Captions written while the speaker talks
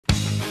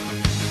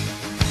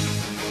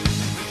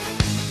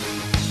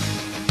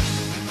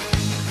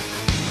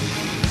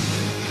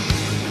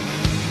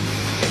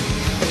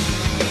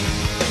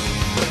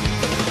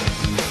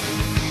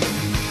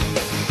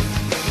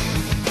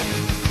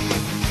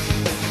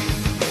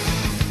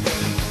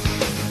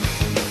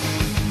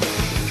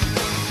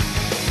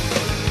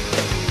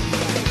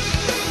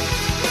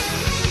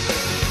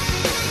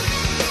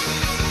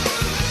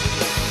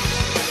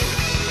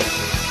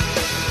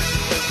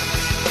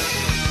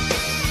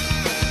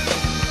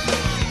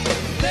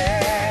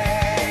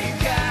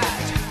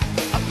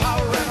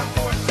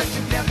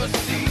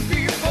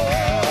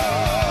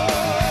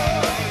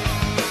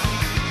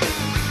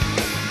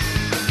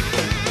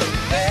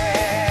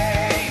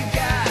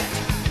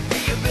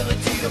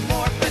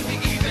more than you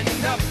even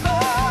up the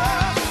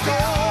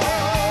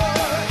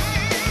score.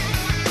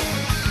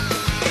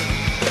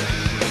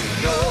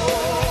 No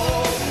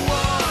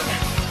one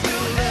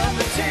will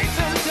ever take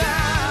them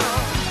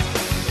down.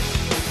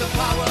 The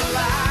power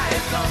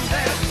lies on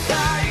their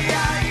side.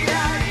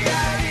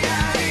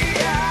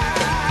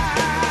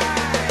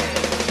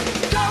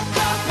 Go,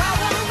 go,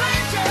 Power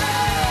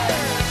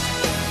Rangers!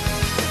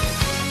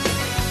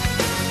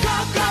 Go,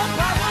 go,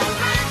 Power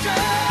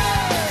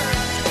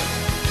Rangers!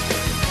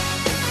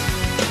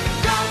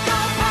 Go, go,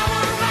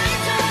 Power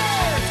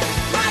Rangers!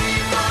 Mighty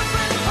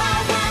Morphin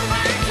Power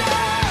Rangers!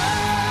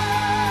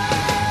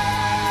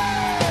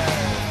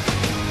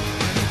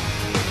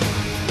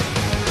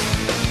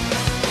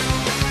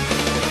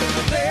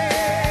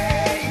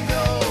 They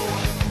know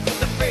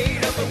the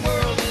fate of the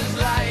world is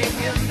lying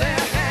in their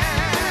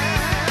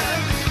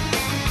hands.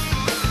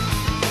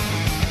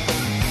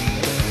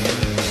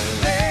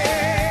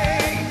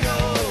 They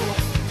know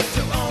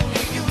to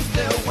only use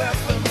their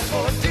weapons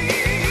for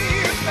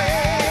defense.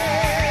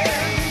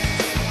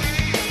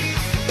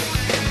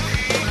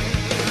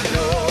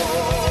 No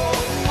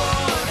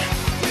one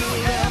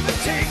will ever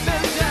take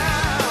them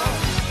down.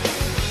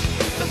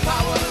 The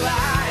power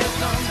lies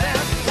on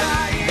their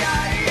side.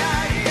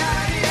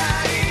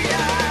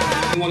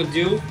 You want to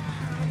do,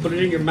 put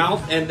it in your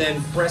mouth and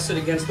then press it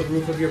against the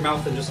roof of your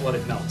mouth and just let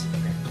it melt.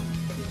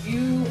 Did you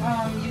use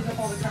up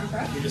all the creme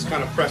prep? You just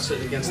kind of press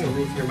it against the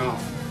roof of your mouth.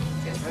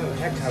 I haven't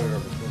had caviar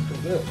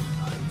before.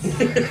 It's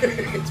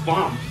good. It's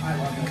bomb. I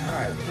love it.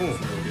 God,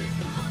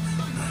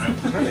 it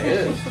kind of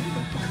is.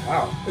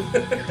 Wow.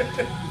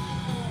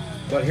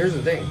 But here's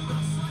the thing.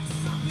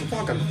 You're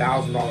talking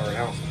 $1,000 an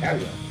ounce of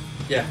caviar.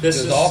 Yeah, this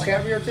Does is all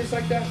caviar taste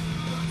like that?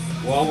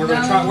 well. We're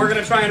gonna try. We're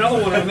gonna try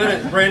another one in a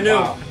minute. Brand new.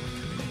 Wow.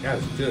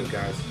 That's good,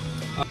 guys.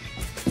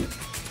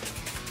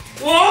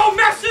 Whoa!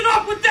 Mess it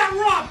up with that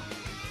rub.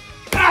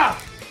 Ah!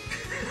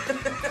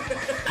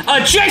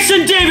 A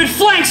Jason David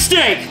flank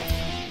steak!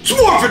 It's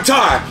Morphin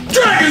time!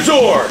 Dragon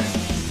Zord!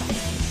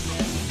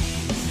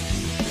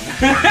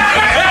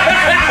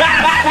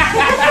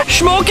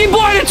 Smokey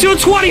Boy to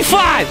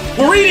 225!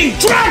 We're eating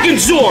Dragon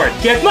Zord!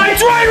 Get my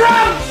dry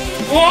rub!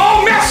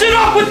 Oh, mess it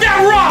up with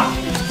that rub!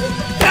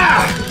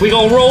 Ah, we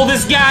gonna roll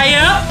this guy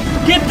up.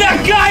 Get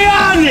that guy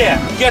on there!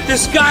 Get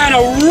this guy on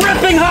a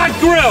ripping hot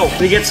grill!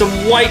 We get some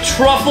white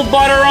truffle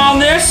butter on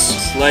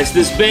this. Slice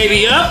this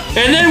baby up.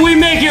 And then we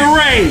make it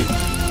rain.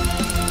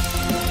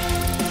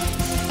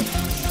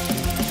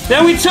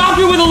 Then we top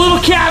it with a little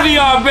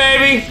caviar,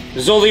 baby.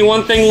 There's only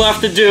one thing left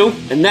to do,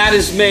 and that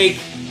is make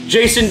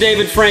Jason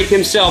David Frank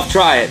himself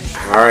try it.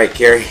 All right,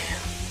 Carrie.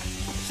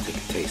 Let's take a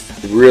taste.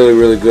 Really,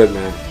 really good,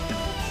 man.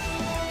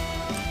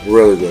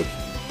 Really good.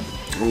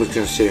 I'm just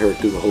gonna sit here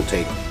through the whole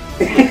tape.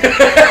 And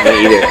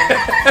eat it.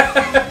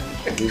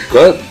 It's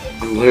good.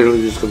 I'm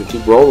literally just gonna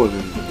keep rolling.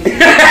 And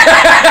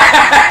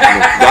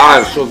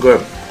God, it's so good.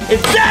 And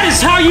that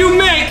is how you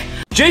make.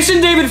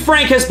 Jason David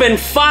Frank has been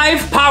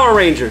 5 Power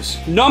Rangers.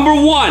 Number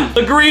 1,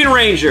 the Green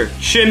Ranger,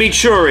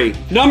 Chimichurri.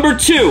 Number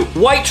 2,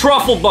 White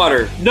Truffle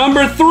Butter.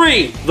 Number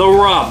 3, the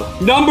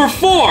Rub. Number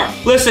 4,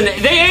 listen,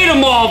 they ate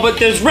them all, but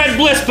there's Red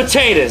Bliss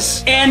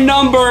potatoes. And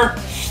number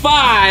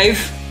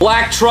 5,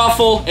 Black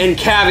Truffle and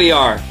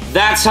Caviar.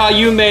 That's how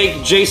you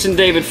make Jason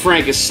David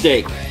Frank a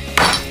steak.